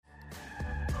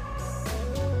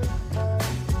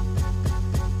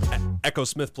Echo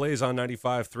Smith Plays on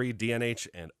 95.3 DNH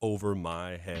and Over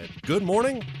My Head. Good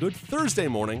morning. Good Thursday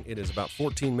morning. It is about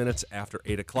 14 minutes after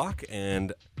 8 o'clock,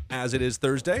 and as it is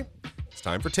Thursday, it's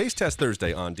time for Taste Test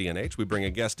Thursday on DNH. We bring a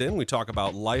guest in, we talk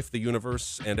about life, the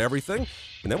universe, and everything,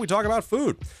 and then we talk about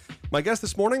food. My guest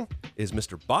this morning is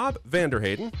Mr. Bob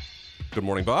Vanderheyden. Good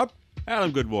morning, Bob.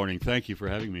 Adam, good morning. Thank you for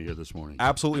having me here this morning.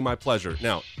 Absolutely my pleasure.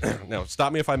 Now,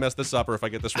 stop me if I mess this up or if I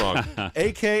get this wrong.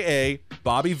 A.K.A.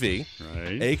 Bobby V.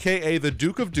 Right. A.K.A. the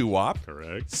Duke of Doo-Wop.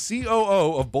 Correct.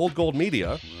 COO of Bold Gold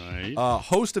Media. Right.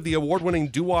 Host of the award-winning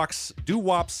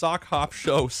Doo-Wop Sock Hop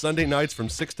Show Sunday nights from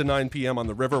 6 to 9 p.m. on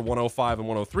the River 105 and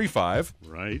 103.5.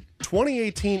 Right.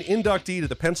 2018 inductee to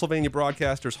the Pennsylvania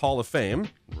Broadcasters Hall of Fame.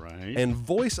 Right. And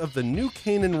voice of the New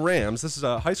Canaan Rams. This is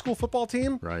a high school football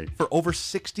team. Right. For over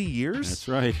 60 years. That's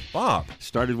right. Bob.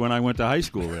 Started when I went to high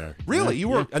school there. Really? Yeah. You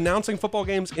were announcing football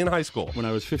games in high school? When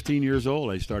I was 15 years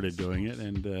old, I started doing it,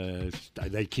 and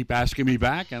they keep asking me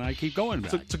back, and I keep going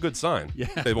back. It's a good sign. Yeah.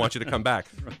 They want you to come back.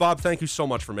 Bob, thank you so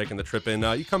much for making the trip in.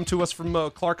 You come to us from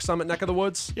Clark Summit neck of the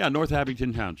woods? Yeah, North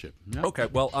Abington Township. Yeah. Okay,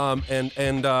 well,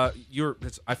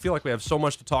 I feel like we have so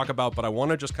much to talk about, but I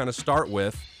want to just kind of start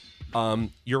with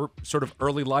your sort of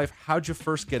early life. How'd you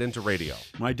first get into radio?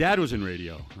 My dad was in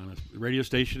radio, on a radio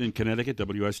station in Connecticut,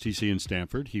 WSTC in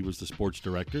Stamford. He was the sports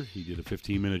director. He did a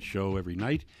 15-minute show every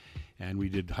night, and we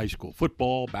did high school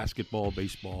football, basketball,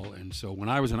 baseball. And so when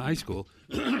I was in high school,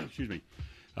 excuse me,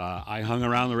 I hung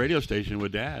around the radio station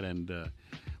with Dad, and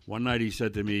one night he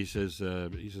said to me, he says,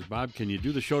 Bob, can you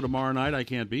do the show tomorrow night? I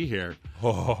can't be here.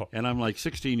 Oh. And I'm like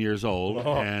 16 years old,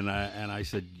 and I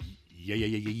said,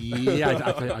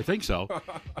 yeah, I think so.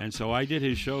 And so I did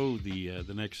his show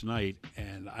the next night,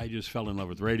 and I just fell in love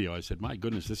with radio. I said, my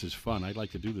goodness, this is fun. I'd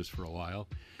like to do this for a while.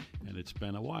 And it's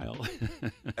been a while.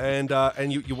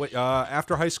 And you went,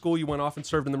 after high school, you went off and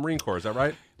served in the Marine Corps. Is that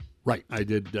right? Right. I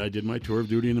did my tour of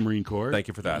duty in the Marine Corps. Thank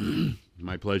you for that.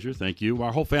 My pleasure. Thank you.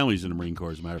 Our whole family's in the Marine Corps,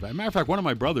 as a matter of fact. One of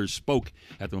my brothers spoke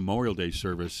at the Memorial Day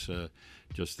service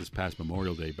just this past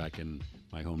Memorial Day back in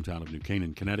my hometown of New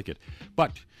Canaan, Connecticut.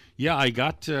 But, yeah, I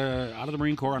got out of the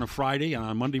Marine Corps on a Friday, and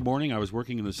on Monday morning I was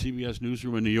working in the CBS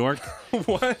newsroom in New York.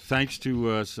 What? Thanks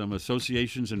to some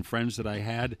associations and friends that I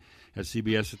had at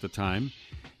CBS at the time.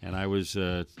 And I was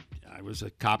a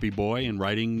copy boy and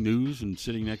writing news and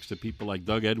sitting next to people like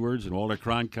Doug Edwards and Walter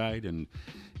Cronkite and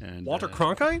Walter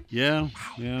Cronkite? Yeah,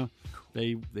 yeah.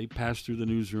 They passed through the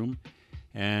newsroom,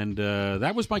 and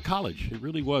that was my college. It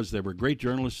really was. There were great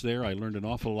journalists there. I learned an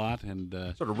awful lot, and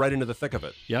Sort of right into the thick of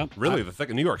it. Yeah, Really, the thick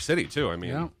of New York City, too. I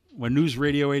mean, yeah. When News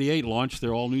Radio 88 launched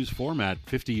their all-news format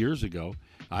 50 years ago,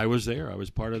 I was there. I was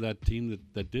part of that team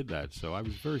that did that, so I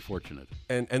was very fortunate.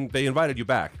 And they invited you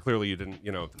back. Clearly, you didn't.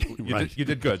 Right. You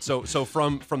did good. So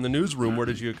from the newsroom, where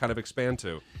did you kind of expand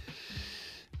to?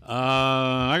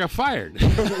 I got fired.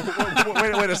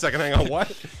 wait a second. Hang on.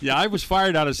 What? Yeah, I was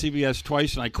fired out of CBS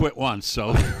twice, and I quit once.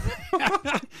 So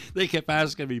they kept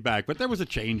asking me back. But there was a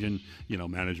change in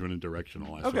management and direction,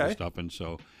 all that sort of stuff. And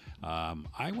so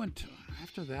I went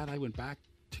after that. I went back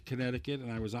to Connecticut,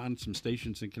 and I was on some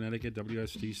stations in Connecticut,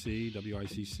 WSTC,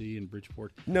 WICC, and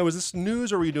Bridgeport. No, was this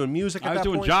news, or were you doing music at that point? I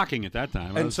was doing jockeying at that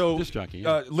time. And I was so, disc jockeying.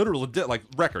 Yeah. literally, like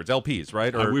records, LPs,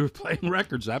 right? Or we were playing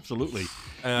records, absolutely.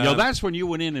 That's when you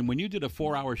went in, and when you did a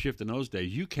 4-hour shift in those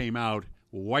days, you came out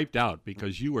wiped out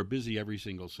because you were busy every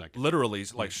single second. Literally,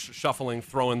 like shuffling,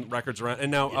 throwing records around. And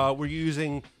now, were you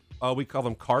using? We call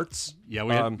them carts. Yeah,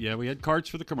 we had carts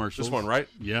for the commercials. This one, right?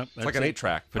 Yeah, it's like an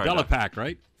 8-track. Fidelipack,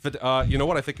 right? You know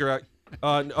what? I think you're at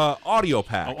Audio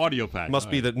Pack. Oh, Audio Pack must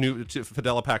be the new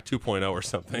Fidelipack 2.0 or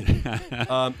something.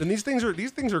 And these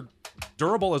things are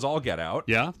durable as all get out.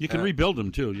 Yeah, you can rebuild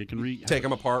them too. You can take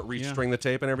them apart, restring the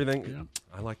tape and everything. Yeah.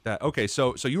 I like that. Okay,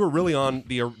 so you were really on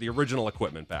the original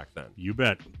equipment back then. You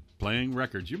bet. Playing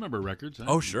records. You remember records? Huh?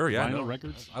 Oh, sure, yeah. Vinyl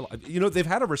records. They've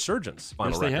had a resurgence.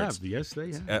 Vinyl records. Yes,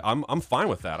 they have. I'm fine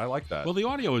with that. I like that. Well, the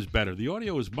audio is better. The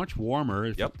audio is much warmer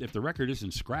Yep. if the record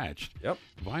isn't scratched. Yep.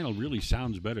 Vinyl really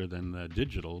sounds better than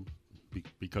digital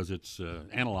because it's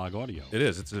analog audio. It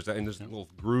is. There's little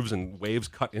grooves and waves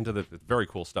cut into the very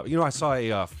cool stuff. I saw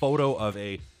a photo of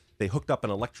they hooked up an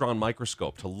electron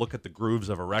microscope to look at the grooves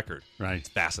of a record. Right. It's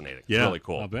fascinating. Yeah, It's really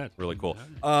cool. I'll bet. Really cool.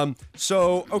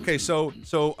 So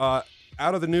out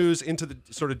of the news into the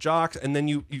sort of jocks, and then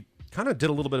you kind of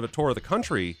did a little bit of a tour of the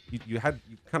country. You kind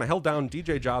of held down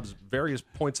DJ jobs various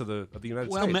points of the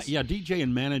United States. Yeah, DJ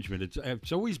and management.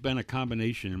 It's always been a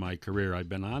combination in my career. I've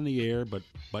been on the air, but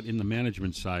in the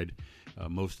management side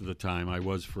most of the time. I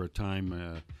was for a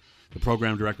time the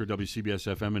program director of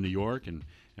WCBS FM in New York, and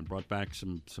brought back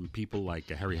some people like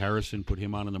Harry Harrison, put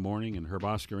him on in the morning, and Herb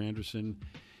Oscar Anderson.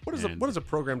 What does a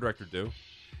program director do?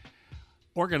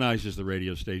 organizes the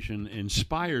radio station,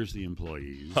 inspires the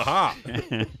employees,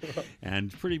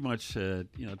 and pretty much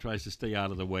tries to stay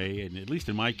out of the way. And at least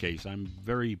in my case, I'm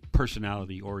very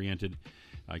personality oriented.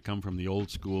 I come from the old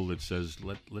school that says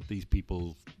let these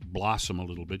people blossom a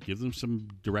little bit, give them some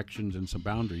directions and some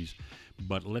boundaries,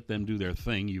 but let them do their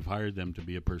thing. You've hired them to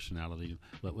be a personality.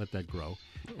 Let that grow,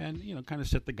 and kind of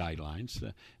set the guidelines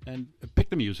and pick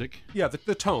the music. Yeah,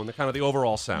 the tone, the kind of the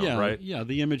overall sound, right? Yeah,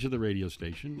 the image of the radio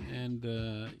station, and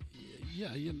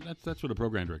that's what a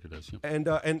program director does.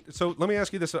 Yeah. And so let me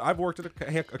ask you this: I've worked at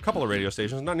a couple of radio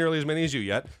stations, not nearly as many as you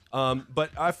yet, but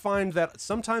I find that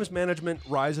sometimes management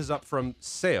rises up from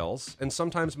sales, and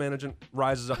sometimes management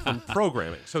rises up from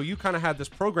programming. So you kind of had this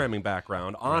programming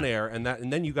background on air, and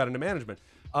then you got into management.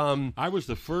 I was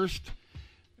the first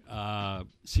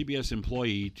CBS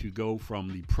employee to go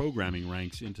from the programming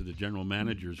ranks into the general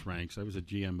manager's ranks. I was a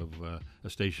GM of a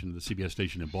station, the CBS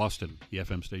station in Boston, the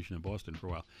FM station in Boston for a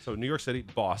while. So New York City,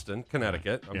 Boston,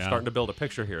 Connecticut. I'm starting to build a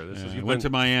picture here. I went to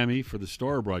Miami for the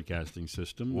Storer Broadcasting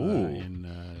System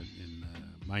in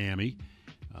Miami.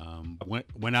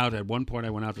 Went out at one point. I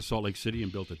went out to Salt Lake City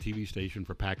and built a TV station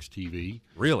for PAX TV.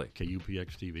 Really?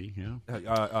 KUPX TV.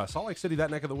 Yeah. Salt Lake City, that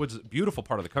neck of the woods, is a beautiful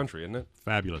part of the country, isn't it?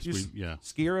 Fabulous. You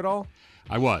skier at all?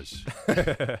 I was.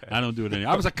 I don't do it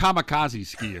anymore. I was a kamikaze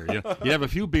skier. You have a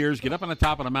few beers, get up on the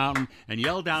top of the mountain, and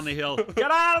yell down the hill,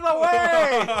 "Get out of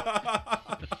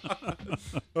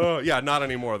the way!" Yeah, not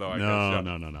anymore though. I guess.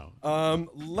 No.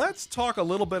 Let's talk a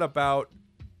little bit about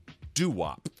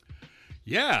doo-wop.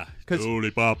 Yeah, I was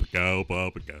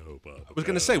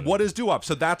going to say, what is doo-wop?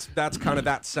 So that's kind of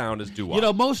that sound is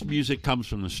doo-wop. Most music comes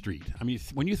from the street. I mean,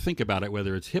 when you think about it,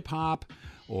 whether it's hip hop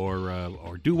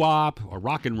or doo-wop or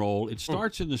rock and roll, it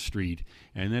starts in the street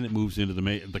and then it moves into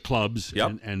the clubs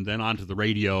and then onto the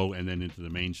radio and then into the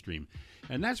mainstream.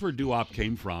 And that's where doo-wop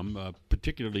came from,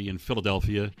 particularly in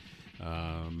Philadelphia,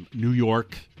 New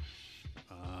York.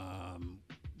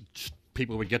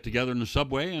 People would get together in the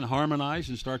subway and harmonize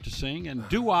and start to sing. And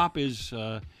doo-wop is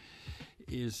I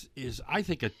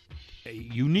think a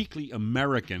uniquely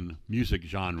American music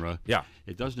genre. Yeah,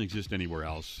 it doesn't exist anywhere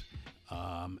else.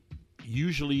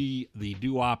 Usually, the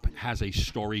doo-wop has a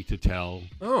story to tell.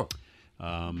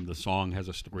 The song has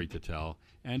a story to tell,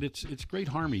 and it's great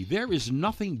harmony. There is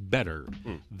nothing better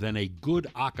than a good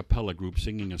a cappella group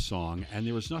singing a song, and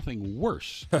there is nothing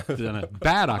worse than a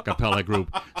bad a cappella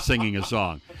group singing a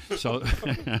song. So,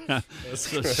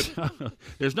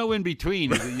 there's no in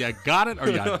between. You got it or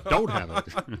you don't have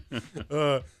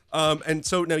it. And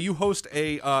so now you host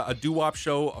a doo-wop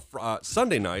show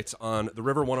Sunday nights on the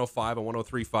River 105 and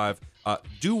 103.5,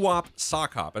 Doo-Wop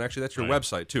Sock Hop, and actually that's your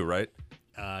website too, right?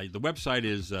 The website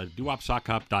is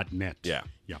doowopsockhop.net. Yeah.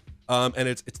 Yeah. And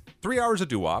it's 3 hours of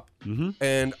doo-wop. Mm-hmm.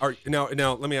 And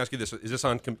now let me ask you this: is this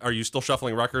on? Are you still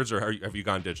shuffling records, or have you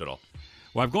gone digital?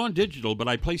 Well, I've gone digital, but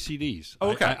I play CDs. Oh,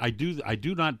 okay. I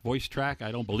do not voice track.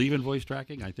 I don't believe in voice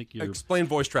tracking. I think you explain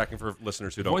voice tracking for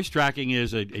listeners who don't. Voice tracking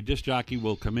is a disc jockey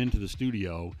will come into the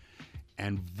studio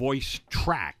and voice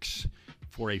tracks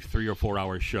for a 3 or 4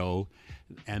 hour show.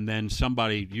 And then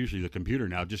somebody, usually the computer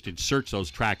now, just inserts those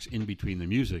tracks in between the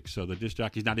music, so the disc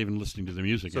jockey's not even listening to the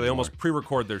music anymore. They almost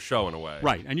pre-record their show in a way.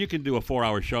 Right, and you can do a 4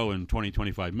 hour show in 20,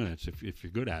 25 minutes if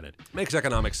you're good at it. Makes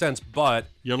economic sense, but...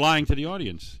 You're lying to the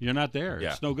audience. You're not there.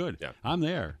 Yeah. It's no good. Yeah. I'm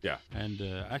there. Yeah. And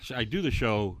actually, I do the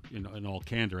show in all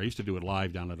candor. I used to do it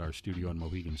live down at our studio in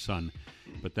Mohegan Sun,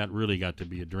 but that really got to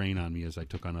be a drain on me as I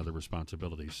took on other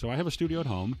responsibilities. So I have a studio at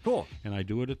home. Cool. And I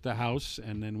do it at the house,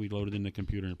 and then we load it in the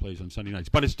computer and it plays on Sunday nights.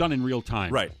 But it's done in real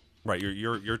time. Right.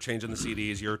 You're changing the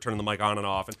CDs. You're turning the mic on and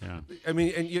off. And yeah. I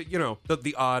mean, and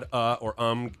the odd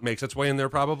or makes its way in there.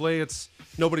 Probably it's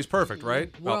nobody's perfect,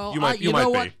 right? Well, you might be.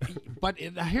 What? But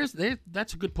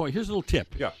that's a good point. Here's a little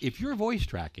tip. Yeah. If you're voice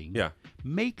tracking,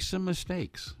 make some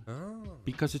mistakes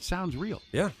because it sounds real.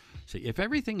 Yeah. See, if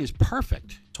everything is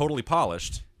perfect, totally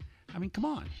polished. I mean, come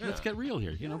on, let's get real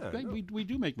here. We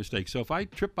do make mistakes. So if I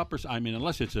trip up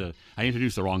unless it's I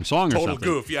introduced the wrong song or something.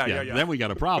 Total goof, yeah. Then we got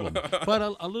a problem.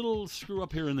 But a little screw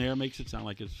up here and there makes it sound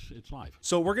like it's live.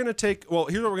 So we're gonna here's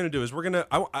what we're gonna do is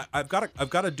I've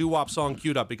got a doo-wop song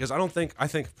queued up because I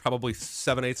think probably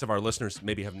 7/8 of our listeners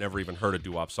maybe have never even heard a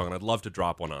doo-wop song, and I'd love to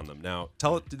drop one on them. Now,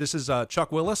 this is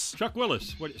Chuck Willis. Chuck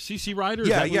Willis, what? CC Rider?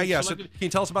 Yeah. So can you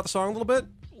tell us about the song a little bit?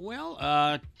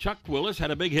 Well, Chuck Willis had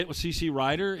a big hit with CC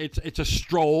Rider. It's a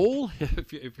stroll.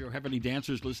 If you have any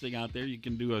dancers listening out there, you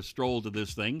can do a stroll to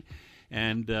this thing.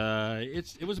 And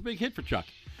it was a big hit for Chuck.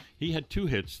 He had 2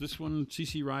 hits. This one,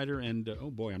 CC Rider, and oh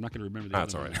boy, I'm not going to remember the other.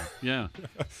 That's all right. Yeah.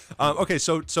 Okay,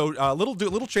 so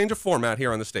little change of format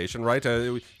here on the station, right?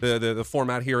 The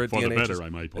format here at For DNH the better, is I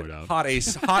might point out. hot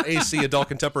AC adult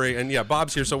contemporary, and yeah,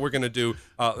 Bob's here, so we're going to do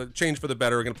change for the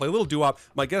better. We're going to play a little doo-wop.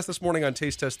 My guest this morning on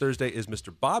Taste Test Thursday is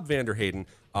Mr. Bob Vanderheyden,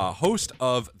 host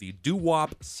of the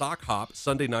Doo-Wop Sock Hop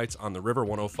Sunday nights on the River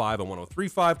 105 and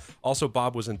 103.5. Also,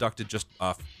 Bob was inducted just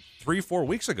 3-4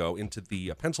 weeks ago into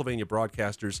the Pennsylvania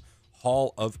Broadcasters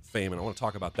Hall of Fame, and I want to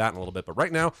talk about that in a little bit. But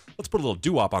right now, let's put a little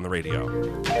doo-wop on the radio.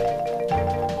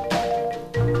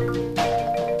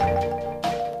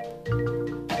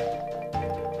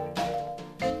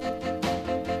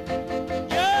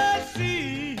 Yes,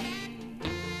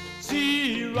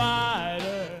 see,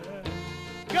 Rider,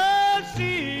 God,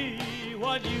 see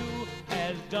what you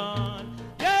has done.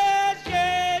 Yes,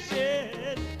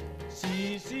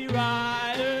 see,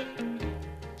 Rider,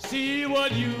 see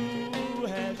what you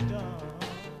has done.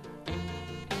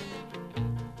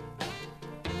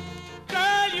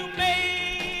 Girl, you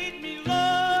made me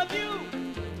love you.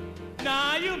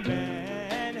 Now your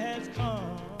man has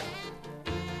come.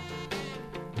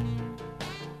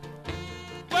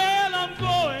 Well, I'm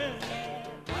going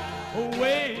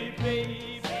away,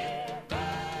 baby,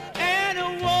 and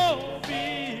I won't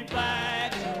be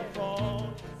back till fall.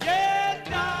 Yes,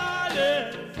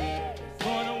 darling,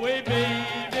 going away,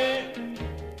 baby,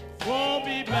 won't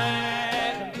be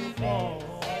back until fall.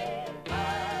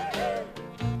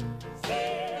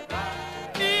 If I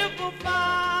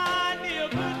find me a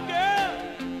good girl,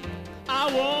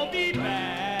 I won't be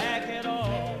back at all.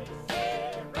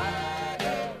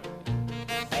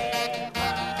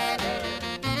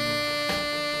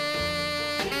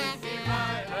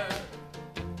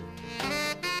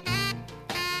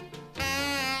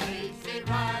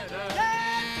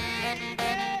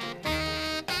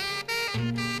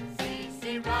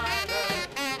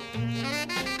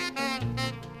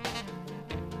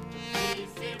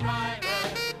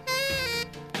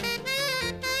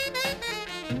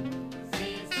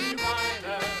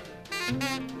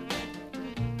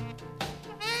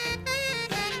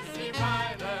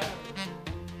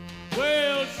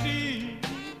 Well, see,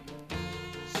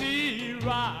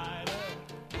 Rider,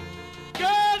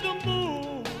 girl, the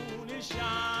moon is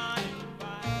shining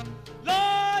bright.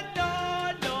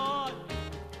 Lord,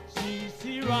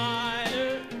 see,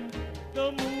 Rider,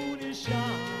 the moon is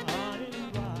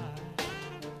shining bright.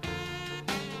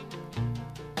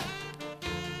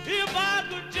 If I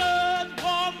could just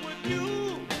walk with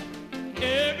you,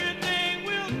 everything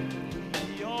will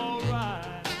be all right.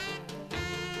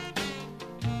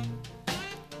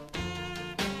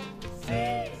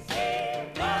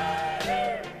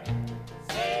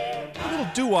 A little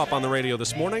doo-wop on the radio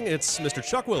this morning. It's Mr.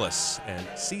 Chuck Willis and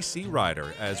CC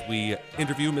Rider as we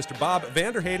interview Mr. Bob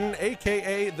Vanderheyden,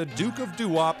 a.k.a. the Duke of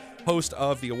Doo-Wop, host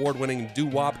of the award-winning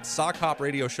Doo-Wop Sock Hop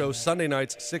radio show Sunday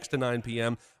nights, 6 to 9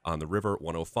 p.m. on the River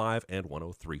 105 and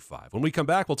 103.5. When we come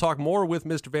back, we'll talk more with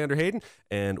Mr. Vanderheyden,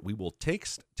 and we will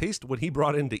taste what he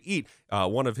brought in to eat.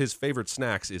 One of his favorite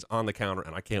snacks is on the counter,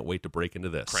 and I can't wait to break into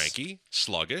this. Cranky,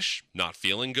 sluggish, not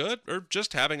feeling good, or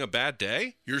just having a bad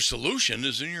day? Your solution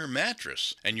is in your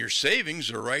mattress, and your savings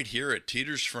are right here at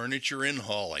Teeter's Furniture in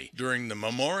Hawley. During the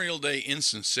Memorial Day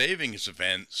Instant Savings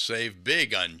event, save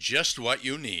big on just what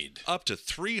you need. Up to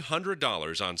 $300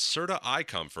 on Serta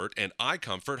iComfort and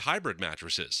iComfort hybrid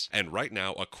mattresses. And right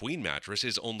now, a queen mattress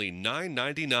is only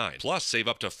 $9.99. Plus, save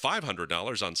up to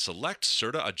 $500 on select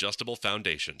Serta adjustable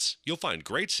foundations. You'll find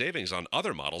great savings on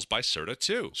other models by Serta,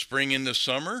 too. Spring into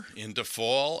summer, into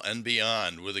fall, and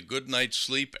beyond with a good night's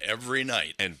sleep every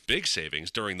night. And big savings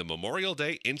during the Memorial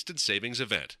Day Instant Savings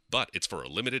event. But it's for a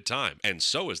limited time, and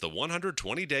so is the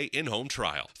 120-day in-home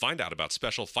trial. Find out about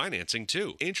special financing,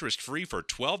 too. Interest-free for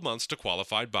 12 months to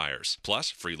qualified buyers. Plus,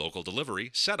 free local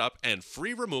delivery, setup, and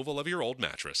free removal of your old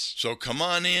mattress. So come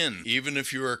on in, even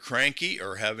if you are cranky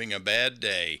or having a bad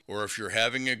day. Or if you're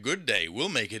having a good day, we'll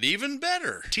make it even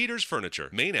better. Teeter's Furniture,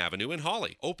 Main Avenue in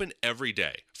Hawley. Open every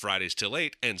day. Fridays till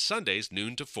 8 and Sundays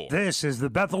noon to 4. This is the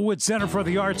Bethelwood Center for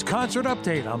the Arts concert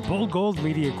update on Bull Gold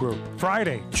Media Group.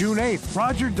 Friday, June 8th,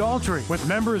 Roger Daltrey with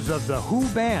members of the Who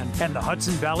Band and the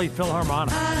Hudson Valley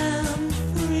Philharmonic.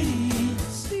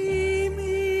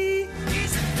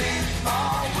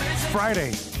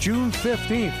 Friday, June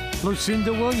 15th,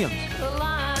 Lucinda Williams. The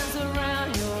lines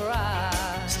around your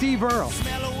eyes. Steve Earle.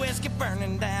 Smell of whiskey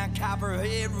burning down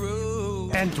Copperhead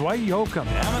Road. And Dwight Yoakam.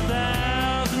 I'm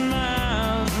 1,000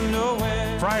 miles from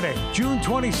nowhere. Friday, June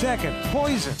 22nd,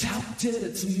 Poison. Did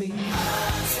it to me.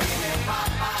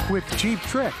 With Cheap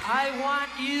Trick. I want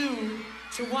you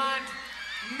to want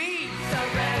me.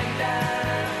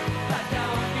 Surrender, but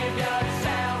don't give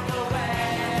yourself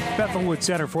away. Bethelwood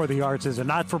Center for the Arts is a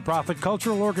not-for-profit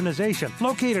cultural organization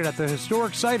located at the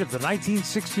historic site of the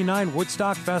 1969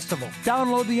 Woodstock Festival.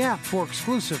 Download the app for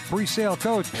exclusive pre-sale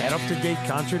codes and up-to-date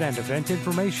concert and event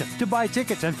information. To buy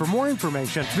tickets and for more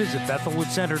information, visit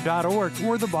BethelwoodCenter.org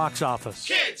or the box office.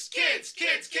 Kids, kids,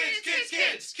 kids, kids, kids,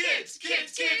 kids, kids, kids,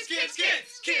 kids, kids, kids,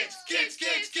 kids, kids,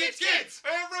 kids, kids, kids.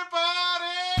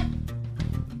 Everybody!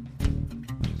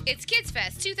 It's Kids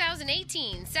Fest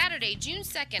 2018, Saturday, June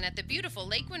 2nd at the beautiful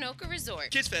Lake Winoka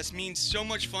Resort. Kids Fest means so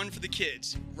much fun for the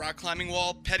kids. Rock climbing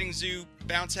wall, petting zoo,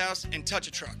 bounce house, and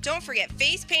touch-a-truck. Don't forget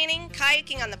face painting,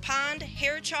 kayaking on the pond,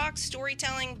 hair chalk,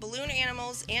 storytelling, balloon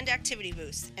animals, and activity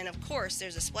booths. And of course,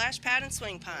 there's a splash pad and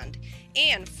swing pond.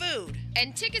 And food.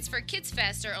 And tickets for Kids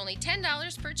Fest are only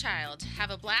 $10 per child.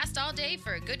 Have a blast all day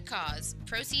for a good cause.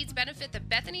 Proceeds benefit the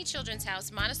Bethany Children's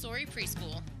House Montessori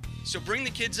Preschool. So bring the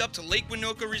kids up to Lake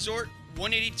Winoka Resort,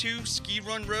 182 Ski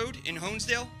Run Road in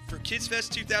Honesdale for Kids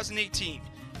Fest 2018.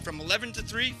 From 11 to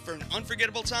 3 for an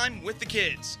unforgettable time with the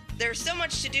kids. There's so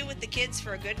much to do with the kids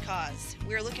for a good cause.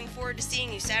 We're looking forward to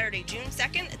seeing you Saturday, June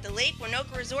 2nd at the Lake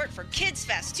Winoka Resort for Kids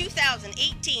Fest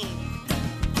 2018.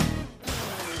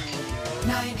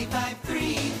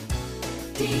 95.3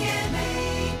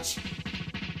 DMH.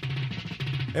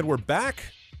 And we're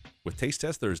back with Taste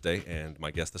Test Thursday, and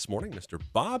my guest this morning, Mr.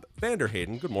 Bob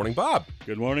Vanderhayden. Good morning, Bob.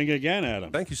 Good morning again,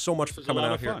 Adam. Thank you so much for coming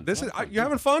out here. Fun. This is you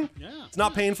having fun? Yeah. It's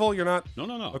not painful. You're not.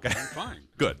 No. Okay. I'm fine.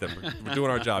 Good. Then we're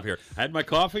doing our job here. I had my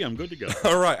coffee. I'm good to go.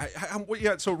 All right.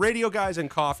 Yeah. So radio guys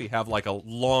and coffee have like a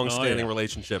long-standing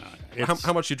relationship.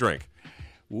 How much you drink?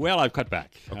 Well, I've cut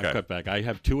back. Okay. I've cut back. I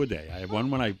have two a day. I have one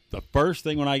the first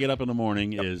thing when I get up in the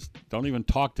morning is don't even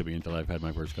talk to me until I've had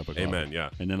my first cup of coffee. Amen,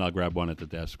 yeah. And then I'll grab one at the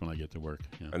desk when I get to work.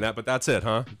 Yeah. But that's it,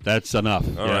 huh? That's enough.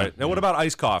 All right. Now, what about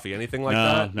iced coffee? Anything like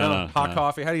that? No. Hot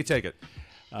coffee? How do you take it?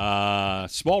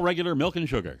 Small regular milk and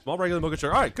sugar. Small regular milk and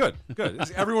sugar. All right, good.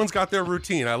 Everyone's got their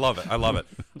routine. I love it.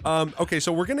 Okay,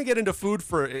 so we're going to get into food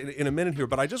in a minute here,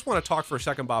 but I just want to talk for a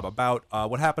second, Bob, about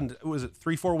what happened. Was it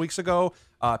 3-4 weeks ago?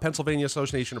 Pennsylvania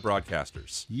Association of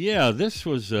Broadcasters. Yeah, this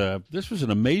was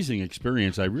an amazing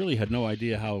experience. I really had no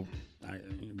idea how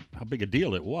big a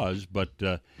deal it was, but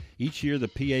each year the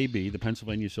PAB, the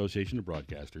Pennsylvania Association of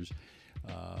Broadcasters,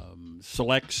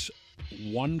 selects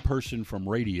one person from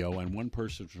radio and one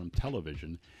person from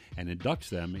television and inducts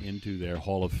them into their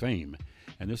Hall of Fame.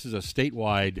 And this is a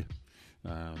statewide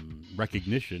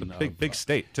recognition. Big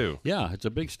state, too. Yeah, it's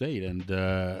a big state. And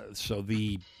so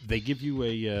they give you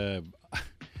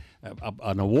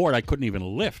an award I couldn't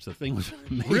even lift. The thing was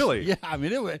amazing. Really? Yeah, I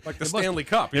mean, it was like the Stanley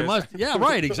Cup. Yeah,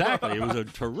 right, exactly. It was a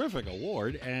terrific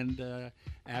award, and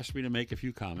asked me to make a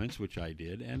few comments, which I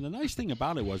did. And the nice thing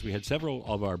about it was we had several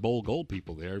of our Bowl Gold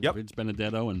people there. Yep. Vince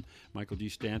Benedetto and Michael D.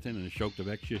 Stanton and Ashok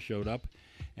Devekshia showed up.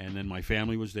 And then my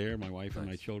family was there, my wife and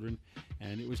my children.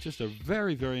 And it was just a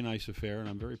very, very nice affair, and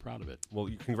I'm very proud of it. Well,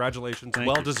 congratulations. Thank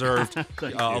well you. deserved.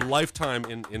 Thank A you. lifetime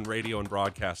in radio and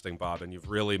broadcasting, Bob, and you've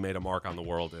really made a mark on the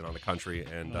world and on the country.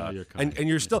 And you're kind. and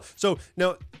you're still so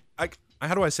now.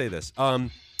 How do I say this?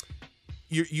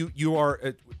 You are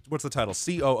what's the title?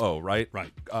 COO, right?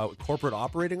 Right. Corporate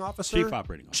Operating Officer. Chief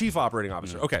Operating Officer. Chief Operating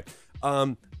Officer. Yeah. Okay.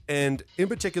 And in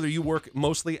particular, you work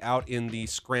mostly out in the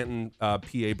Scranton,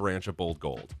 PA branch of Bold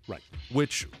Gold, Right.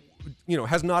 which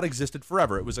has not existed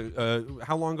forever. It was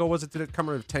how long ago was it? Did it come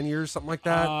around 10 years, something like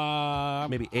that?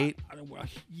 Maybe 8.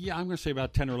 Yeah, I'm going to say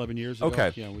about 10 or 11 years ago.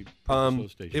 Okay. Yeah, we purchased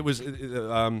those stations. It was.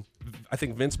 I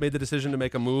think Vince made the decision to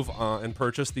make a move and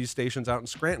purchase these stations out in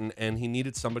Scranton, and he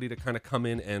needed somebody to kind of come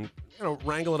in and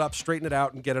wrangle it up, straighten it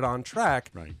out, and get it on track.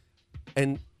 Right.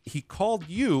 And he called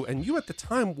you, and you at the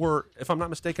time were, if I'm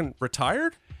not mistaken,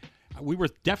 retired? We were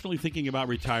definitely thinking about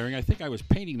retiring. I think I was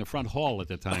painting the front hall at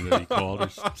the time that he called, or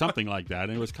something like that.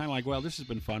 And it was kind of like, well, this has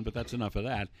been fun, but that's enough of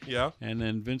that. Yeah. And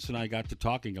then Vince and I got to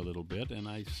talking a little bit, and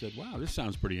I said, wow, this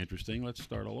sounds pretty interesting. Let's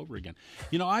start all over again.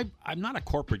 I'm not a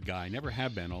corporate guy. Never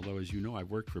have been, although, as you know,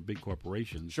 I've worked for big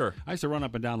corporations. Sure. I used to run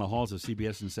up and down the halls of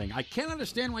CBS and saying, I can't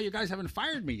understand why you guys haven't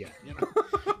fired me yet.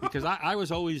 Because I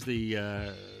was always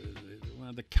the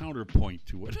counterpoint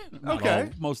to it.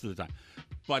 Most of the time.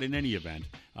 But in any event,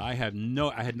 I had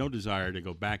no desire to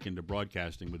go back into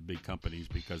broadcasting with big companies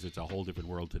because it's a whole different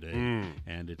world today,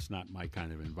 and it's not my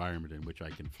kind of environment in which I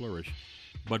can flourish.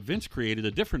 But Vince created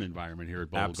a different environment here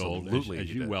at Bold Gold,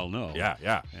 as you well know.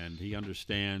 Yeah. And he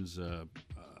understands,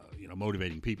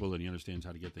 motivating people, and he understands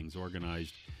how to get things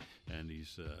organized, and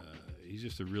he's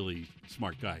just a really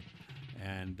smart guy.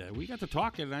 And we got to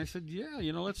talking, and I said, yeah,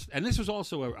 let's. And this was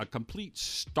also a complete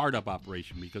startup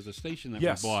operation because the station that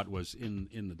Yes. we bought was in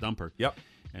the dumper. Yep.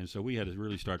 And so we had to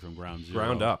really start from ground zero.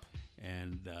 Ground up.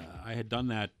 And I had done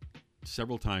that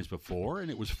several times before, and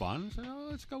it was fun. So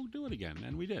let's go do it again,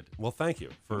 and we did. Well, thank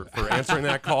you for answering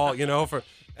that call.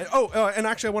 And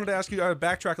actually, I wanted to ask you,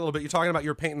 backtrack a little bit. You're talking about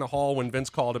your painting the hall when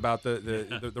Vince called about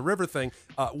the river thing.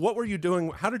 What were you doing?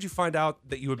 How did you find out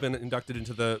that you had been inducted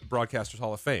into the Broadcasters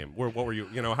Hall of Fame? What were you?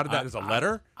 How did that? As a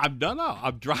letter? I'm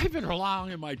driving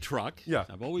along in my truck. Yeah.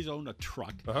 I've always owned a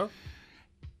truck. Uh-huh.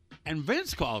 And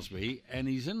Vince calls me, and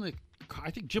he's in the car.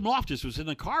 I think Jim Loftus was in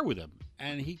the car with him,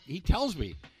 and he tells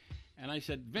me. And I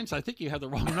said, Vince, I think you have the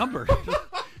wrong number.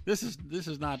 This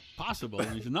is not possible.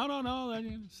 And he said, no.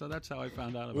 So that's how I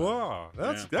found out about Wow,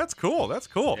 it. that's cool. That's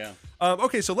cool. Yeah.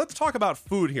 Okay, so let's talk about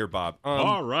food here, Bob.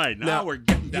 All right, now we're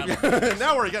getting down.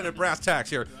 Now we're getting to brass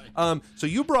tacks here. So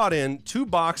you brought in 2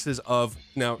 boxes of,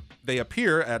 now they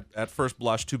appear at first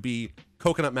blush to be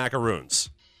coconut macaroons.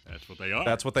 That's what they are.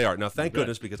 That's what they are. Now, thank bet.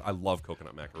 goodness, because I love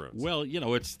coconut macaroons. Well,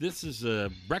 this is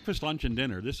breakfast, lunch, and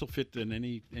dinner. This will fit in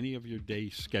any of your day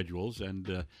schedules,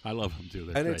 and I love them too.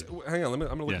 That's and great. hang on, I'm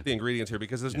going to look at the ingredients here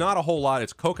because there's not a whole lot.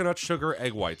 It's coconut, sugar,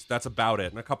 egg whites. That's about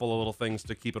it, and a couple of little things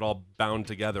to keep it all bound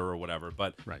together or whatever.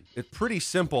 But it's pretty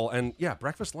simple. And yeah,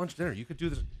 breakfast, lunch, dinner. You could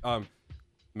do this.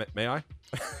 May I?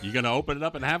 You gonna open it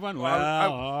up and have one?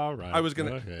 Well, all right. I was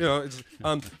gonna. It's,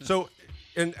 so,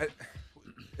 and.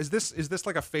 Is this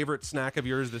like a favorite snack of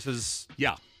yours? This is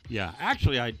yeah.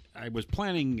 Actually, I was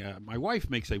planning. My wife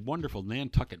makes a wonderful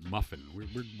Nantucket muffin.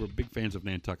 We're big fans of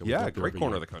Nantucket. Yeah, great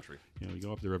corner of the country. We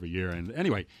go up there every year. And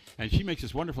anyway, and she makes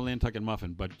this wonderful Nantucket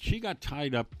muffin. But she got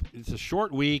tied up. It's a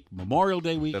short week, Memorial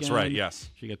Day weekend. That's right. Yes.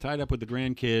 She got tied up with the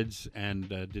grandkids and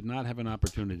did not have an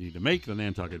opportunity to make the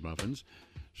Nantucket muffins.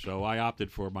 So I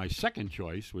opted for my second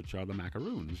choice, which are the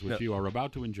macaroons, which you are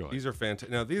about to enjoy. These are fantastic.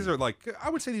 Now, these are I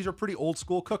would say these are pretty old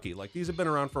school cookie. Like, these have been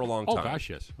around for a long time. Oh, gosh,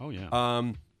 yes. Oh, yeah.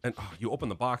 And you open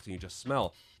the box and you just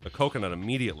smell the coconut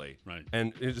immediately. Right.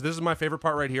 And this is my favorite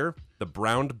part right here. The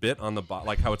browned bit on the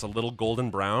like how it's a little golden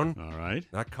brown. All right.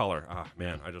 That color. Ah,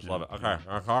 man, I just love it. Okay.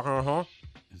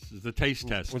 This is the taste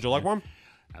test. Would you like one?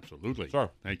 Absolutely.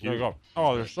 Sure. Thank you. There you go.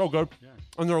 Oh, they're so good. Yeah.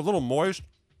 And they're a little moist.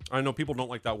 I know people don't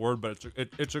like that word, but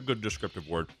it's a good descriptive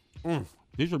word. Mm.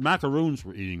 These are macaroons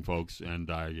we're eating, folks, and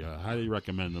I highly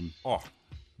recommend them. Oh.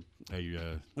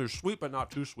 They're sweet, but not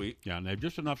too sweet. Yeah, and they have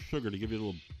just enough sugar to give you a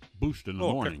little boost in the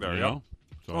Kick morning. there, you know?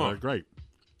 So they're great.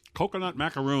 Coconut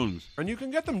macaroons. And you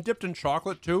can get them dipped in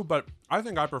chocolate, too, but I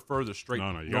think I prefer the straight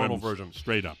normal version.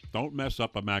 Straight up. Don't mess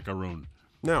up a macaroon.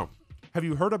 Now, have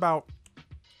you heard about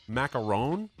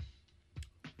macaron?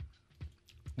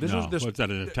 What's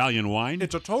that, an Italian wine?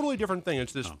 It's a totally different thing.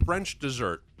 It's this French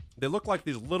dessert. They look like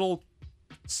these little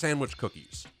sandwich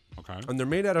cookies. Okay. And they're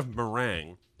made out of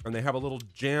meringue, and they have a little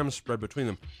jam spread between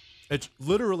them. It's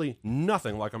literally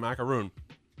nothing like a macaroon.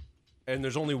 And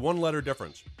there's only one letter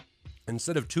difference.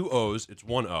 Instead of 2 O's, it's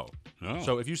 1 O. Oh.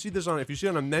 So if you see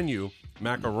on a menu,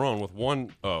 macaron with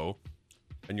 1 O,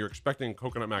 and you're expecting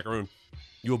coconut macaroon,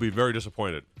 you'll be very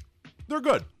disappointed. They're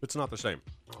good. It's not the same.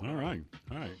 All right.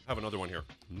 Have another one here.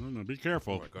 No, be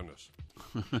careful. Oh, my goodness.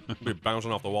 Be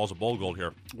bouncing off the walls of Bold Gold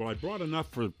here. Well, I brought enough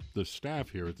for the staff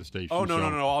here at the station. Oh,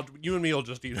 no. You and me will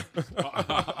just eat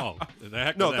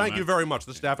it. No, thank you very much.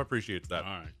 The staff appreciates that.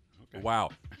 All right. Okay. Wow.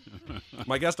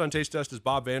 My guest on Taste Test is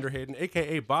Bob Vanderhayden,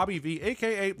 a.k.a. Bobby V,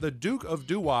 a.k.a. the Duke of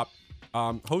Doo-Wop,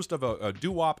 host of a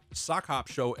Doo-Wop sock hop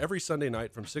show every Sunday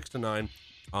night from 6 to 9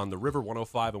 on the River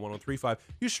 105 and 103.5.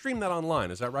 You stream that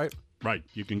online, is that right? Right.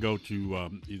 You can go to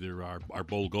either our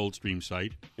Bold Gold stream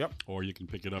site, or you can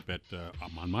pick it up at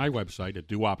on my website at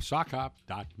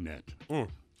doowopsockhop.net.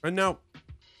 And now,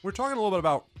 we're talking a little bit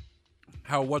about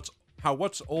how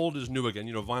what's old is new again.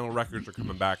 Vinyl records are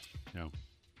coming back. Yeah.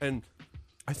 And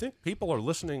I think people are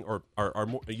listening, or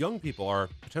more, young people are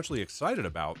potentially excited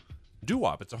about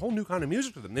doo-wop. It's a whole new kind of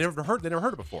music to them. They never heard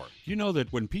it before. You know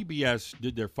that when PBS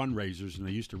did their fundraisers and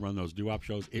they used to run those doo-wop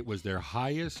shows, it was their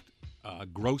highest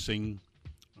grossing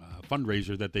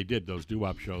fundraiser that they did, those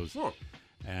doo-wop shows. Huh.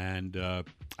 And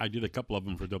I did a couple of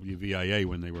them for WVIA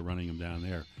when they were running them down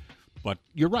there. But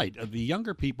you're right. The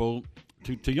younger people,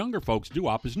 to younger folks,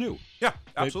 doo-wop is new. Yeah,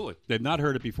 absolutely. They've not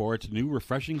heard it before. It's a new,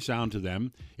 refreshing sound to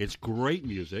them. It's great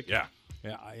music. Yeah.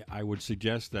 I would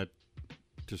suggest that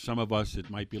to some of us, it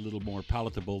might be a little more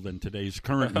palatable than today's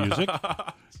current music.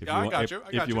 I got you.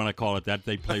 If you want to call it that.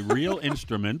 They play real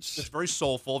instruments. It's very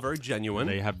soulful, very genuine.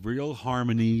 They have real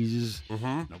harmonies.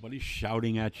 Mm-hmm. Nobody's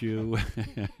shouting at you.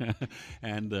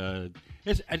 And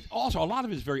it's also, a lot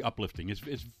of it is very uplifting.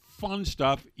 It's fun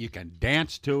stuff. You can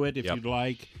dance to it if you'd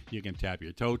like. You can tap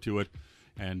your toe to it.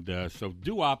 And so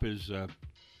doo-wop is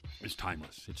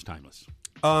timeless. It's timeless.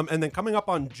 And then coming up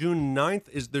on June 9th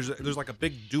is there's like a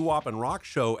big doo-wop and rock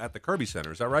show at the Kirby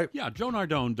Center. Is that right? Yeah, Joe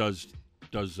Nardone does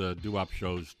doo-wop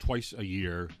shows twice a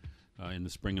year in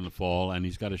the spring and the fall, and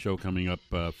he's got a show coming up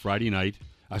Saturday night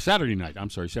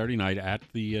at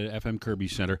the FM Kirby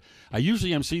Center. I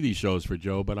usually MC these shows for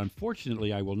Joe, but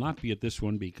unfortunately I will not be at this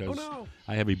one because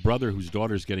I have a brother whose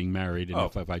daughter's getting married,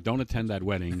 and if I don't attend that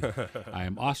wedding, I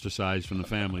am ostracized from the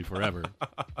family forever.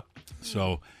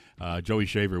 So Joey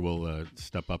Shaver will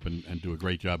step up and do a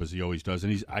great job as he always does.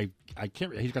 And he's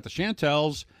got the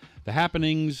Chantels, the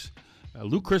Happenings,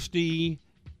 Lou Christie,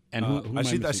 and who I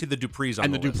see the Duprees on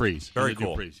and the the list. Duprees. Very and the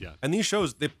cool. Duprees, yeah. And these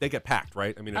shows they get packed,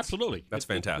 right? I mean, absolutely, that's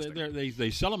fantastic. They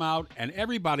sell them out, and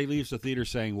everybody leaves the theater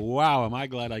saying, "Wow, am I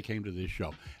glad I came to this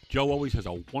show." Joe always has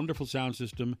a wonderful sound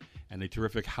system and a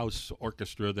terrific house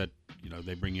orchestra that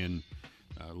they bring in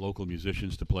local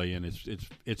musicians to play in.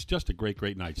 It's just a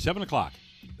great night. 7:00.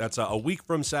 That's a week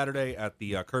from Saturday at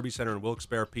the Kirby Center in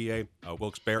Wilkes-Barre, PA.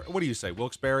 Wilkes-Barre. What do you say?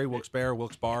 Wilkes-Barre, Wilkes-Barre,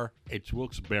 Wilkes-Barre? It's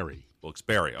Wilkes-Barre.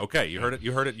 Wilkes-Barre. Okay, you heard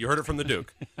it from the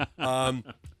Duke. And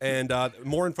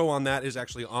more info on that is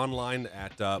actually online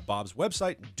at Bob's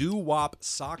website,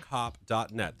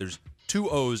 doowopsockhop.net. There's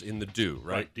 2 O's in the do,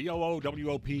 right?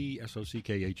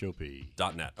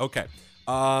 DOOWOPSOCKHOP.net. Okay.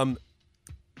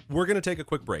 We're going to take a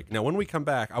quick break. Now, when we come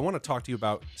back, I want to talk to you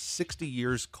about 60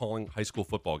 years calling high school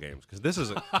football games, because this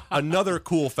is another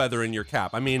cool feather in your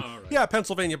cap. I mean, yeah,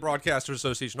 Pennsylvania Broadcasters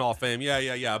Association Hall of Fame,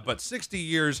 yeah, but 60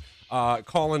 years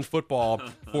calling football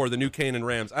for the New Canaan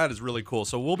Rams, that is really cool.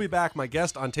 So we'll be back. My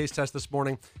guest on Taste Test this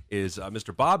morning is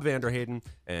Mr. Bob Vanderhayden,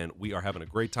 and we are having a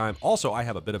great time. Also, I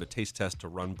have a bit of a taste test to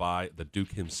run by the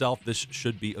Duke himself. This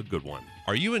should be a good one.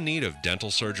 Are you in need of dental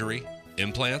surgery,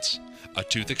 implants, a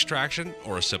tooth extraction,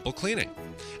 or a simple cleaning?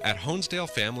 At Honesdale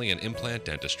Family and Implant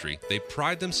Dentistry, they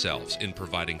pride themselves in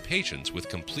providing patients with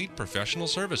complete professional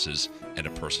services and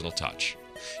a personal touch.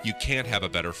 You can't have a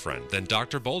better friend than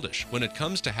Dr. Boldish when it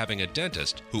comes to having a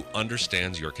dentist who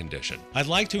understands your condition. I'd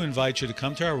like to invite you to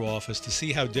come to our office to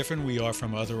see how different we are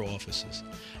from other offices.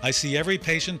 I see every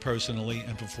patient personally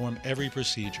and perform every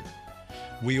procedure.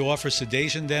 We offer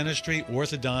sedation dentistry,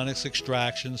 orthodontics,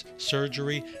 extractions,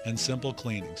 surgery, and simple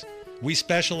cleanings. We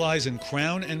specialize in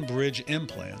crown and bridge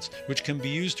implants, which can be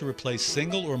used to replace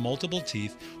single or multiple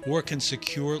teeth or can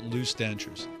secure loose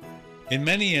dentures. In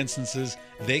many instances,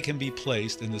 they can be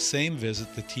placed in the same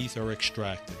visit the teeth are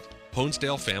extracted.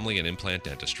 Honesdale Family and Implant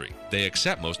Dentistry. They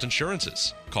accept most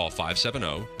insurances. Call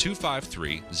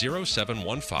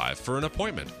 570-253-0715 for an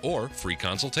appointment or free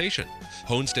consultation.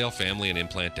 Honesdale Family and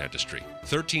Implant Dentistry,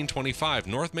 1325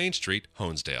 North Main Street,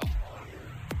 Honesdale.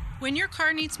 When your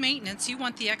car needs maintenance, you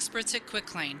want the experts at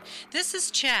Quick Lane. This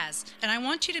is Chaz, and I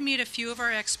want you to meet a few of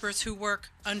our experts who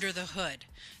work under the hood.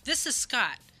 This is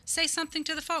Scott. Say something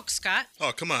to the folks, Scott.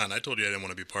 Oh, come on. I told you I didn't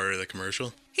want to be part of the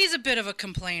commercial. He's a bit of a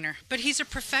complainer, but he's a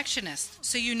perfectionist,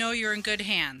 so you know you're in good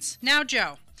hands. Now,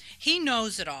 Joe. He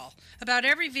knows it all, about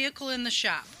every vehicle in the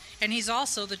shop, and he's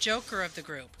also the joker of the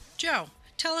group. Joe,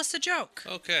 tell us a joke.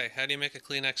 Okay, how do you make a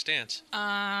Kleenex dance?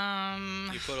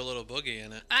 You put a little boogie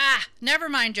in it. Never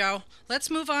mind, Joe. Let's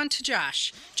move on to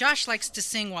Josh. Josh likes to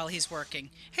sing while he's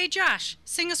working. Hey, Josh,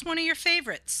 sing us one of your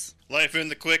favorites. Life in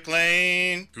the Quick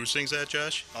Lane. Who sings that,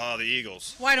 Josh? The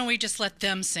Eagles. Why don't we just let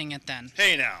them sing it then?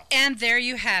 Hey now. And there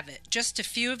you have it. Just a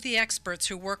few of the experts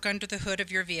who work under the hood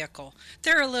of your vehicle.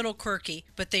 They're a little quirky,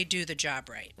 but they do the job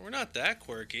right. We're not that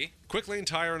quirky. Quick Lane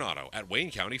Tire and Auto at Wayne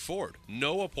County Ford.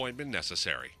 No appointment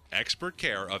necessary. Expert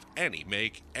care of any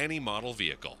make, any model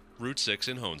vehicle. Route 6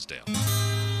 in Honesdale.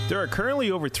 There are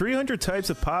currently over 300 types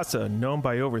of pasta, known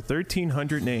by over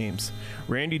 1,300 names.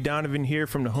 Randy Donovan here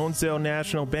from the Honesdale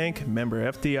National Bank,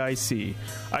 member FDIC.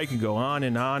 I can go on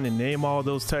and name all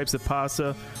those types of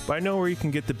pasta, but I know where you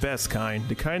can get the best kind,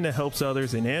 the kind that helps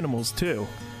others and animals too.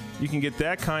 You can get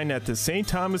that kind at the St.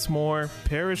 Thomas More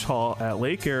Parish Hall at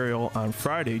Lake Ariel on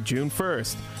Friday, June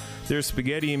 1st. Their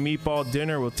spaghetti and meatball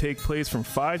dinner will take place from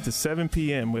 5 to 7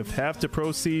 p.m. with half the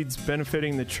proceeds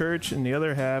benefiting the church and the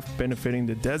other half benefiting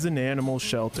the Desert Animal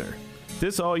Shelter.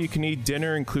 This all-you-can-eat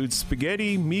dinner includes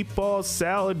spaghetti, meatballs,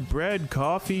 salad, bread,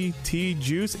 coffee, tea,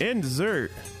 juice, and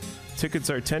dessert. Tickets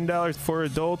are $10 for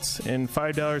adults and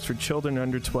 $5 for children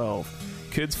under 12.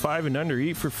 Kids 5 and under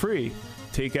eat for free.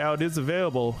 Takeout is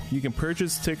available. You can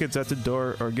purchase tickets at the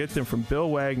door or get them from Bill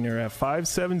Wagner at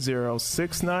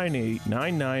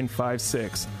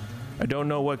 570-698-9956. I don't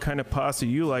know what kind of pasta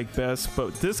you like best,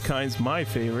 but this kind's my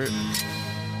favorite.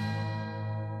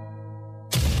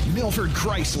 Milford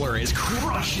Chrysler is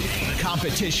crushing the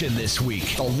competition this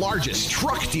week. The largest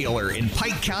truck dealer in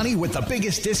Pike County with the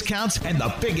biggest discounts and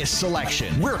the biggest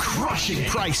selection. We're crushing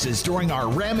prices during our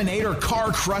Raminator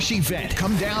Car Crush event.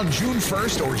 Come down June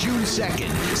 1st or June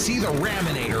 2nd. See the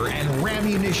Raminator and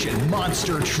Ramunition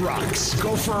monster trucks.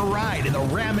 Go for a ride in the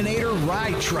Raminator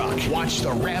Ride Truck. Watch the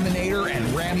Raminator and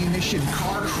Ramunition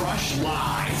Car Crush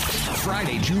live.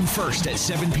 Friday, June 1st at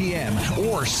 7 p.m.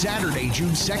 or Saturday, June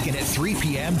 2nd at 3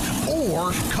 p.m.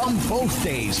 or come both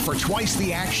days for twice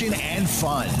the action and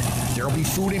fun. There'll be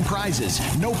food and prizes,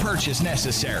 no purchase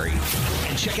necessary.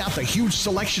 And check out the huge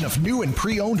selection of new and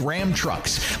pre-owned Ram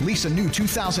trucks. Lease a new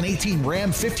 2018 Ram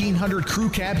 1500 Crew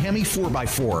Cab Hemi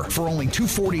 4x4 for only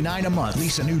 $249 a month.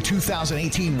 Lease a new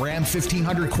 2018 Ram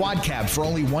 1500 Quad Cab for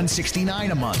only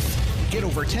 $169 a month. Get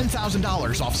over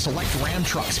 $10,000 off select Ram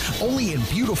trucks only in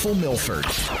beautiful Milford.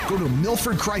 Go to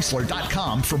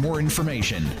milfordchrysler.com for more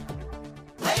information.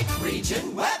 Lake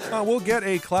Region weather. We'll get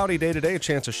a cloudy day today, a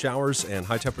chance of showers and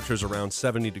high temperatures around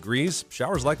 70 degrees.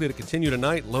 Showers likely to continue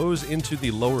tonight, lows into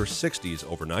the lower 60s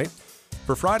overnight.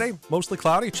 For Friday, mostly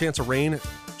cloudy, chance of rain,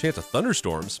 chance of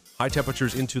thunderstorms, high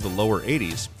temperatures into the lower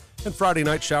 80s. And Friday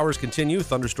night showers continue,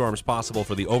 thunderstorms possible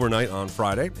for the overnight on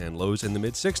Friday, and lows in the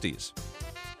mid-60s.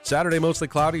 Saturday, mostly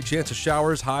cloudy, chance of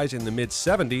showers, highs in the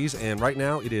mid-70s, and right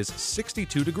now it is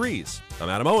 62 degrees. I'm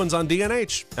Adam Owens on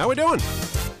DNH. How we doing?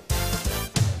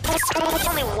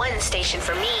 Only one station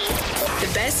for me. The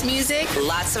best music,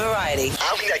 lots of variety.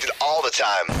 I'm connected all the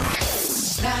time.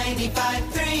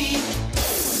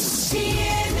 95.3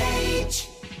 DNH.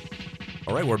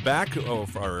 All right, we're back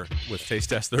with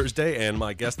Taste Test Thursday, and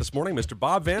my guest this morning, Mr.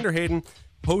 Bob Vanderheyden,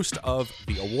 host of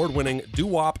the award-winning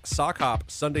Doo-Wop Sock Hop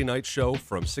Sunday night show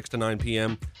from 6 to 9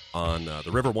 p.m. on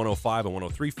the River 105 and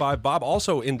 103.5. Bob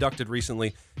also inducted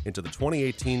recently into the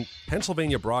 2018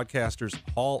 Pennsylvania Broadcasters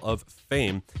Hall of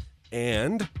Fame,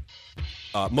 and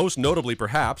most notably,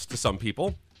 perhaps, to some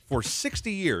people, for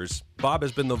 60 years, Bob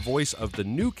has been the voice of the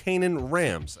New Canaan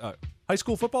Rams, high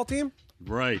school football team?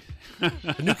 Right.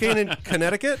 New Canaan,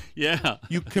 Connecticut? Yeah.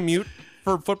 You commute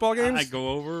for football games? I go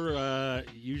over.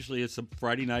 Usually it's a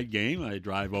Friday night game. I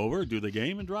drive over, do the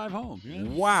game, and drive home. Yeah.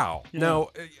 Wow. Yeah. Now,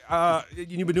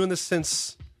 you've been doing this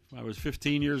since I was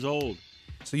 15 years old.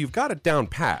 So you've got it down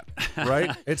pat,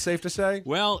 right? It's safe to say?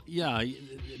 Well, yeah.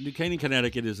 New Canaan,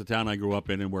 Connecticut is the town I grew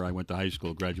up in and where I went to high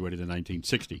school, graduated in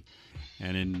 1960.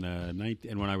 And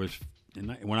when I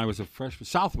was a freshman,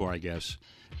 sophomore, I guess,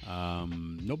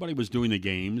 nobody was doing the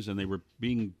games, and they were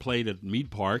being played at Mead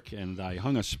Park, and I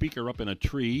hung a speaker up in a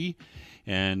tree,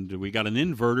 and we got an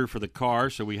inverter for the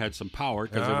car, so we had some power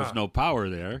because there was no power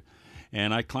there.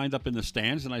 And I climbed up in the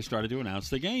stands, and I started to announce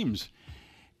the games.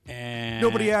 And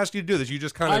nobody asked you to do this. You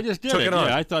just kind of took it on.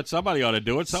 Yeah, I thought somebody ought to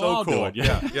do it, so I'll cool. do it.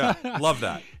 Yeah, love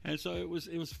that. And so it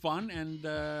was fun, and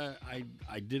I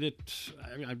did it.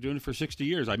 I'm doing it for 60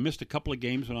 years. I missed a couple of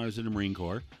games when I was in the Marine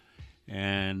Corps,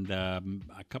 and a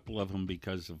couple of them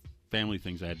because of family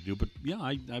things I had to do. But yeah,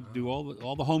 I do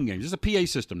all the home games. There's a PA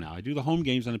system now. I do the home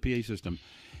games on a PA system.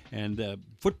 And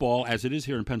football, as it is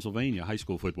here in Pennsylvania, high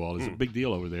school football is a big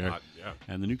deal over there. Yeah.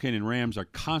 And the New Canaan Rams are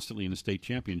constantly in the state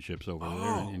championships over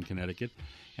there in Connecticut.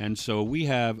 And so we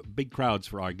have big crowds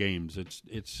for our games.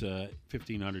 It's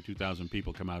 1,500, 2,000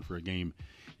 people come out for a game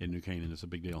in New Canaan. It's a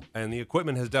big deal. And the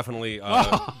equipment has definitely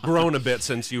grown a bit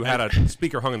since you had a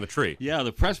speaker hung in the tree. Yeah,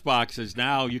 the press box is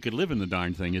now, you could live in the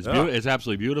darn thing. It's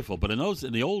absolutely beautiful. But in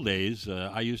the old days,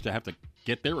 I used to have to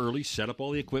get there early, set up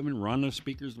all the equipment, run the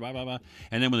speakers, blah, blah, blah.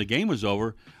 And then when the game was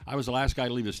over, I was the last guy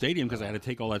to leave the stadium because I had to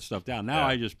take all that stuff down.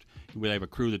 Now we have a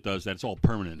crew that does that. It's all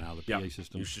permanent now, the PA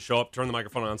system. You should show up, turn the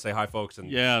microphone on, say hi, folks. And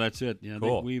yeah, that's it. Yeah,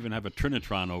 cool. We even have a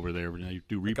Trinitron over there. You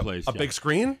do replays. A big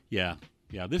screen? Yeah.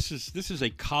 Yeah, this is a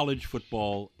college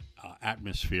football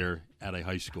atmosphere at a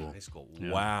high school.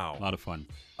 Yeah, wow. A lot of fun.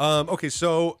 Okay,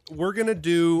 so we're going to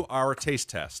do our taste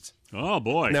test. Oh,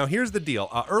 boy. Now, here's the deal.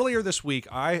 Earlier this week,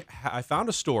 I found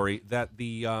a story that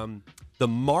the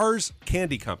Mars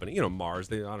Candy Company, Mars,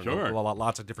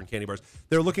 lots of different candy bars,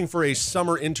 they're looking for a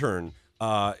summer intern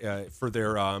for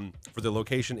their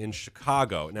location in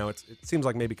Chicago. Now, it seems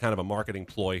like maybe kind of a marketing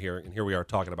ploy here, and here we are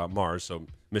talking about Mars, so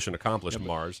mission accomplished,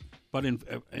 Mars. But in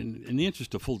the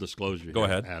interest of full disclosure, go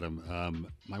ahead, Adam.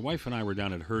 My wife and I were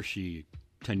down at Hershey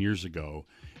 10 years ago,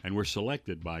 and were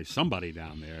selected by somebody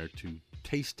down there to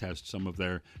taste test some of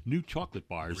their new chocolate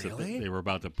bars that they were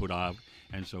about to put out,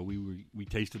 and so we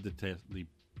tasted the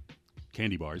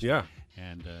candy bars,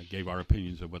 and gave our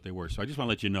opinions of what they were. So I just want to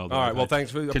let you know that. All right, well,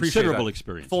 thanks. Considerable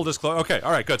experience. Full disclosure. Okay,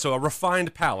 all right, good. So a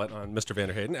refined palate on Mr.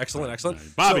 Vanderheyden.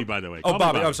 Excellent. Bobby, by the way. Oh,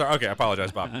 Bobby. I'm sorry. Okay, I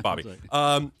apologize, Bobby.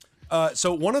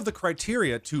 So one of the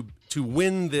criteria to to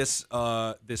win this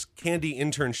this candy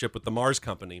internship with the Mars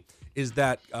Company is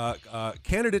that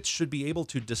candidates should be able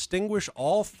to distinguish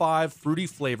all 5 fruity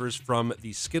flavors from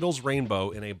the Skittles Rainbow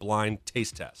in a blind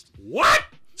taste test. What?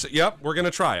 So, yep, we're going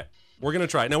to try it. We're going to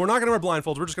try it. Now, we're not going to wear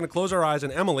blindfolds. We're just going to close our eyes,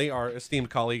 and Emily, our esteemed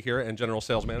colleague here and general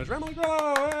sales manager, Emily,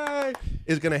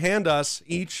 is going to hand us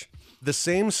each the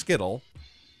same Skittle.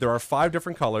 There are 5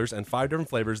 different colors and 5 different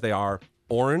flavors. They are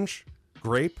orange,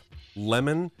 grape,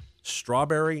 lemon,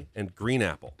 strawberry, and green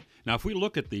apple. Now, if we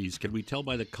look at these, can we tell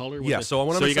by the color? Yeah, so I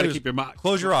want to you got to keep your mouth.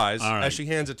 Close your eyes All right. as she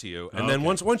hands it to you. And then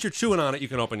once you're chewing on it, you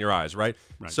can open your eyes, right?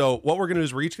 Right. So what we're going to do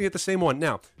is we're each going to get the same one.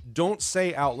 Now, don't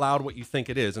say out loud what you think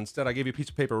it is. Instead, I gave you a piece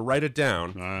of paper, write it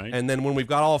down. All right. And then when we've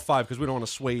got all 5, because we don't want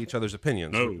to sway each other's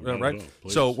opinions. Right? No,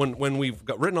 So when we've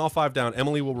got written all 5 down,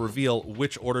 Emily will reveal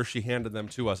which order she handed them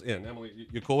to us in. Emily,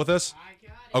 you cool with this? I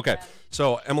got it. Okay.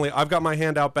 So, Emily, I've got my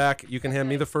hand out back. You can hand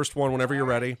me the first one whenever you're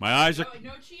ready. My eyes are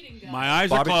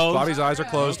are closed. Bobby's eyes are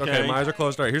closed. Okay, my eyes are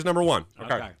closed. All right, here's number 1.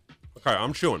 Okay,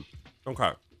 I'm chewing.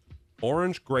 Okay.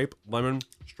 Orange, grape, lemon,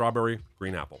 strawberry,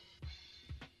 green apple.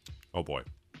 Oh, boy.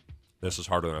 This is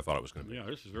harder than I thought it was going to be. Yeah,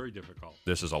 this is very difficult.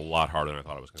 This is a lot harder than I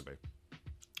thought it was going to be.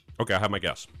 Okay, I have my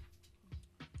guess.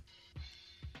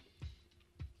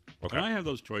 Okay. Can I have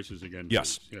those choices again?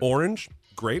 Yes. Please? Yeah. Orange,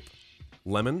 grape,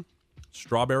 lemon,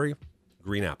 strawberry,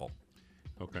 green apple.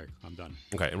 Okay, I'm done.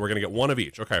 Okay, and we're going to get 1 of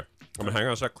each. Okay. I'm going to hang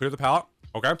on a sec. Clear the palate.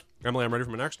 Okay. Emily, I'm ready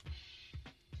for my next.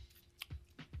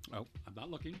 Oh, I'm not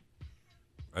looking.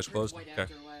 Eyes closed.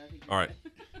 Okay. All right.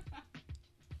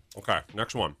 Okay,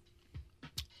 next one.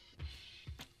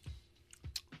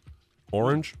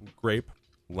 Orange, grape,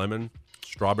 lemon,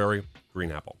 strawberry,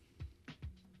 green apple.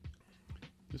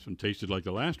 This one tasted like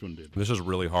the last one did. This is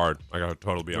really hard. I got to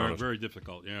totally be honest. Very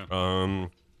difficult, yeah.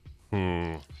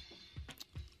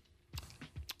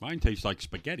 Mine tastes like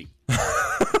spaghetti.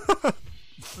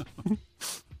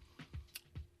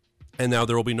 And now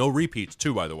there will be no repeats,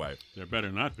 too, by the way. There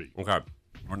better not be. Okay.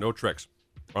 Or no tricks.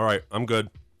 All right, I'm good.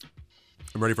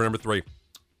 I'm ready for number 3.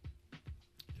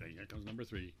 Okay, here comes number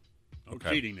 3. No Okay.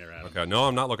 cheating there, Adam. Okay, no,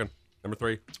 I'm not looking. Number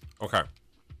 3. Okay.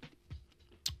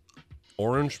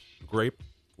 Orange, grape,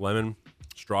 lemon,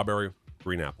 strawberry,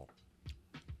 green apple.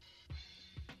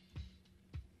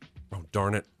 Oh,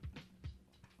 darn it.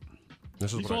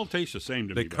 This is These what all taste the same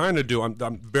to They me. but- kind of do. I'm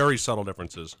very subtle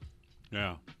differences.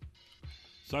 Yeah.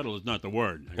 Subtle is not the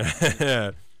word.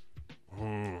 They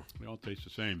all taste the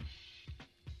same.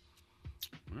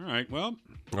 All right, well.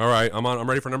 All right, I'm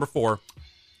ready for number 4.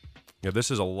 Yeah, this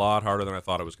is a lot harder than I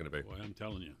thought it was going to be. Boy, I'm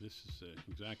telling you, this is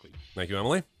exactly. Thank you,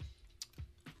 Emily.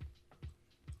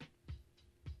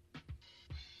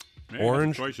 May I have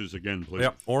Orange. the choices again, please.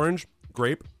 Yep, orange,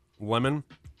 grape, lemon,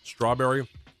 strawberry,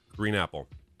 green apple.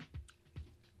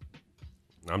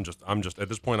 I'm just at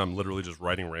this point I'm literally just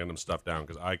writing random stuff down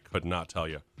because I could not tell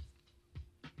you.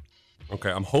 Okay,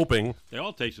 I'm hoping They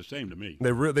all taste the same to me.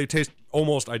 they taste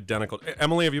almost identical.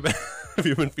 Emily, have you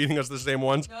been feeding us the same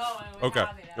ones? No, I Okay,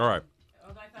 haven't. all right.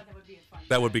 Although I thought that would be a fun.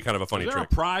 That would be kind of a funny Is there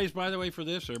trick. a prize, by the way, for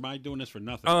this, or am I doing this for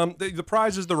nothing? The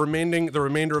prize is the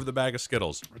remainder of the bag of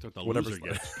Skittles. I thought the Whatever's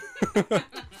loser left. gets.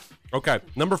 Okay,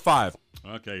 number 5.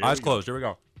 Okay, here Eyes we go. closed. Here we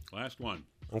go. Last one.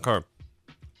 Okay.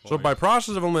 So Boy. by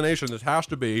process of elimination, this has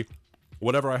to be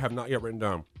whatever I have not yet written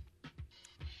down.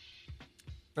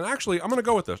 And actually, I'm going to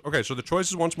go with this. Okay, so the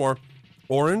choices once more.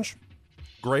 Orange,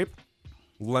 grape,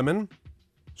 lemon,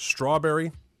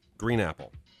 strawberry, green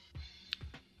apple.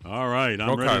 All right, I'm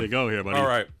Okay. ready to go here, buddy. All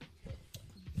right.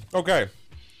 Okay.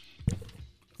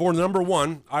 For number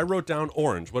 1, I wrote down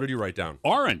orange. What did you write down?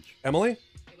 Orange. Emily?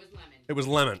 It was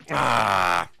lemon.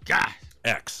 Ah, God.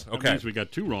 X. That Okay. means we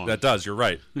got 2 wrong. That does. You're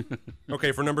right.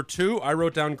 Okay, for number 2, I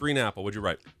wrote down green apple. What'd you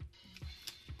write?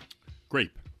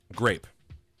 Grape. Grape.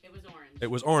 It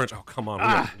was orange. Oh, come on. We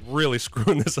are really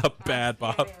screwing this up bad,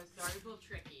 Bob.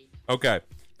 Okay.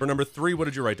 For number 3, what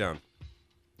did you write down?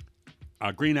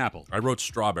 Green apple. I wrote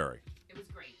strawberry.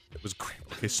 It was great.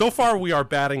 Okay, so far we are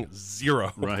batting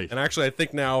 0. Right. And actually, I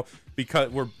think now because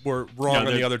we're wrong on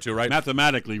the other 2, right?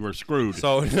 Mathematically, we're screwed.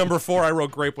 So number 4, I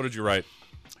wrote grape. What did you write?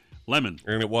 Lemon.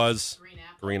 And it was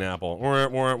green apple.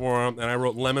 And I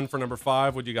wrote lemon for number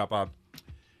 5. What you got, Bob?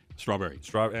 Strawberry.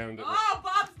 And Oh,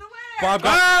 Bob's the winner. Bob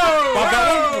got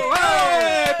one.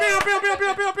 Hey! Pew, pew, pew,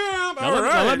 pew, pew, pew. Now, All now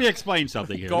right. let me explain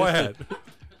something here. Go This ahead. is-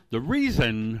 The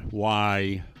reason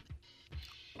why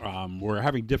we're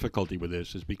having difficulty with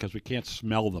this is because we can't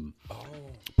smell them. Oh.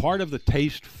 Part of the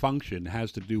taste function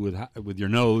has to do with your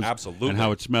nose Absolutely. and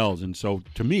how it smells. And so,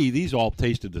 to me, these all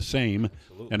tasted the same,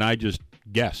 and I just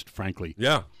guessed, frankly.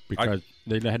 Yeah. Because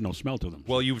They had no smell to them.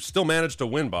 Well, you still managed to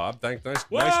win, Bob. Nice job.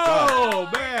 Whoa,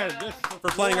 man! For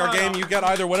playing our game, you get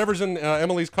either whatever's in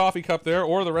Emily's coffee cup there,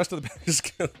 or the rest of the bag of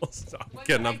Skittles.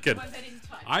 I'm kidding.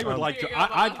 I would like to.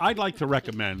 I'd like to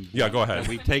recommend. Yeah, go ahead. That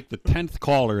we take the 10th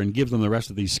caller and give them the rest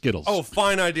of these Skittles. Oh,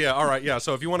 fine idea. All right, yeah.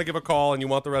 So if you want to give a call and you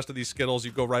want the rest of these Skittles,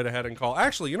 you go right ahead and call.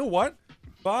 Actually, you know what,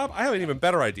 Bob? I have an even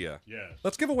better idea. Yeah.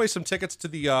 Let's give away some tickets to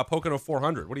the Pocono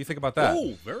 400. What do you think about that?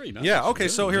 Oh, very nice. Yeah. Okay. Very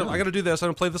So here, good. I'm gonna do this. I'm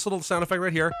gonna play this little sound effect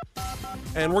right here,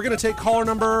 and we're gonna take caller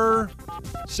number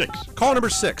 6. Caller number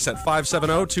 6 at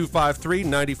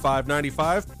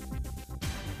 570-253-9595.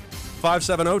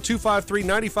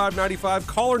 570-253-9595.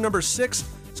 Caller number 6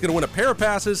 is going to win a pair of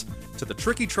passes to the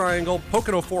Tricky Triangle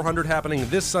Pocono 400 happening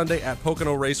this Sunday at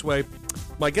Pocono Raceway.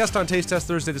 My guest on Taste Test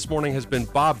Thursday this morning has been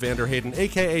Bob Vanderheyden,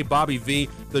 a.k.a. Bobby V,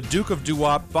 the Duke of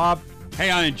Doo-Wop. Bob. Hey,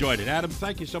 I enjoyed it. Adam,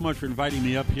 thank you so much for inviting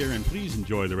me up here, and please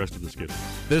enjoy the rest of the Skittles.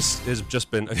 This has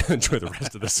just been, enjoy the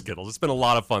rest of the Skittles. It's been a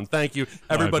lot of fun. Thank you.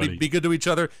 Everybody, buddy. be good to each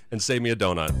other and save me a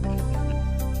donut.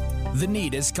 The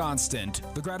need is constant.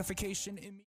 The gratification